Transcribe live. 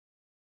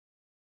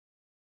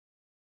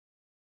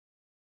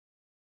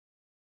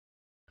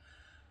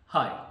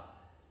Hi,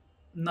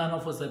 none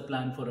of us had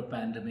planned for a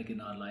pandemic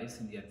in our lives,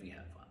 and yet we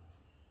have one.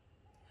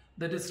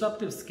 The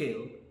disruptive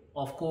scale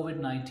of COVID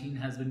 19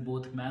 has been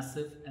both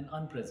massive and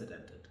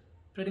unprecedented.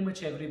 Pretty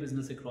much every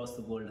business across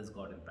the world has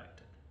got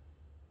impacted.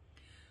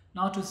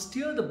 Now, to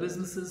steer the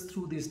businesses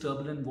through these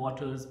turbulent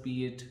waters,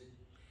 be it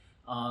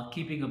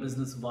keeping a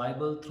business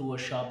viable through a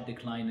sharp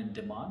decline in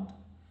demand,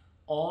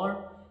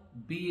 or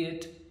be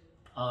it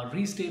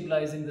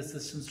restabilizing the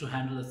systems to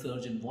handle a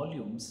surge in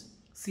volumes,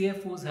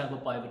 CFOs have a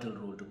pivotal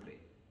role to play.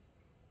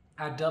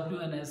 At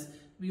WNS,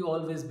 we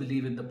always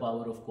believe in the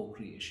power of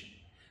co-creation,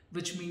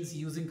 which means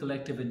using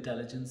collective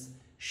intelligence,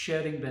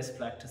 sharing best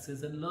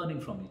practices, and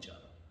learning from each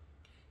other.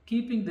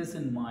 Keeping this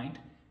in mind,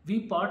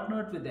 we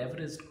partnered with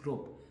Everest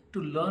Group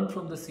to learn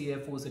from the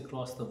CFOs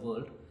across the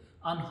world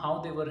on how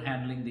they were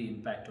handling the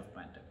impact of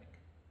pandemic.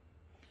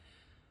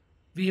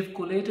 We have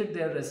collated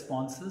their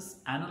responses,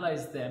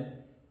 analyzed them,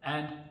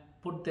 and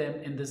put them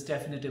in this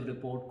definitive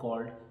report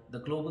called the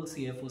Global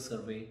CFO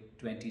Survey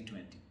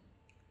 2020.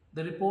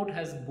 The report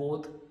has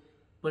both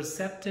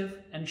perceptive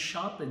and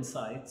sharp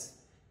insights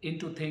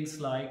into things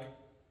like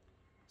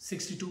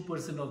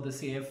 62% of the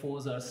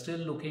CFOs are still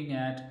looking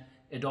at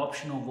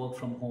adoption of work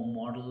from home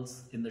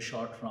models in the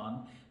short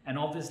run, and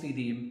obviously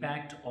the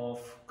impact of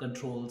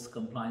controls,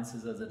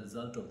 compliances as a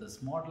result of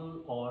this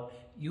model, or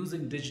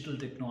using digital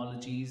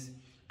technologies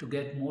to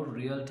get more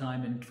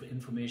real-time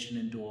information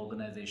into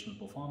organizational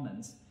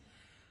performance.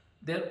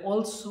 They're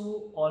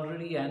also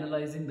already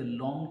analyzing the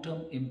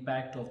long-term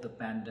impact of the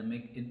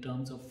pandemic in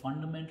terms of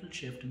fundamental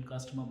shift in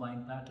customer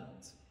buying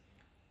patterns,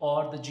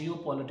 or the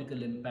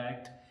geopolitical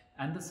impact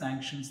and the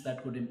sanctions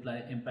that could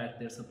impact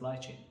their supply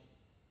chain.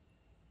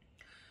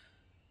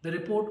 The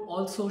report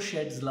also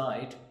sheds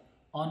light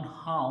on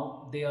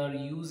how they are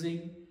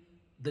using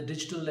the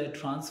digital-led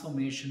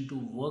transformation to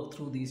work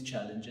through these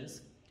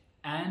challenges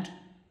and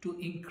to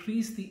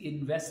increase the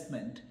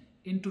investment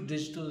into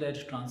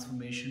digital-led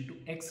transformation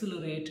to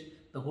accelerate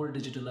the whole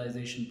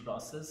digitalization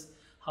process,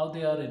 how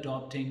they are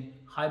adopting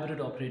hybrid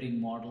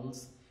operating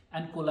models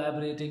and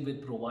collaborating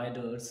with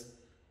providers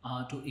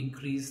to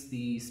increase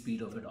the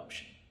speed of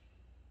adoption.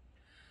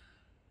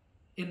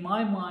 In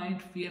my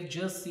mind, we have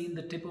just seen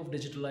the tip of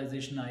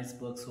digitalization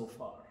iceberg so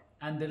far,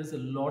 and there is a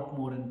lot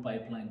more in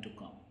pipeline to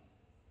come.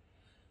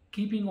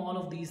 Keeping all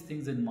of these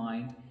things in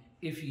mind,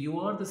 if you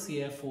are the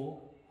CFO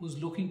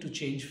who's looking to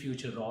change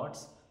future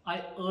odds,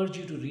 I urge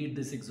you to read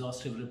this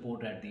exhaustive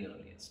report at the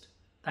earliest.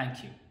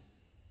 Thank you.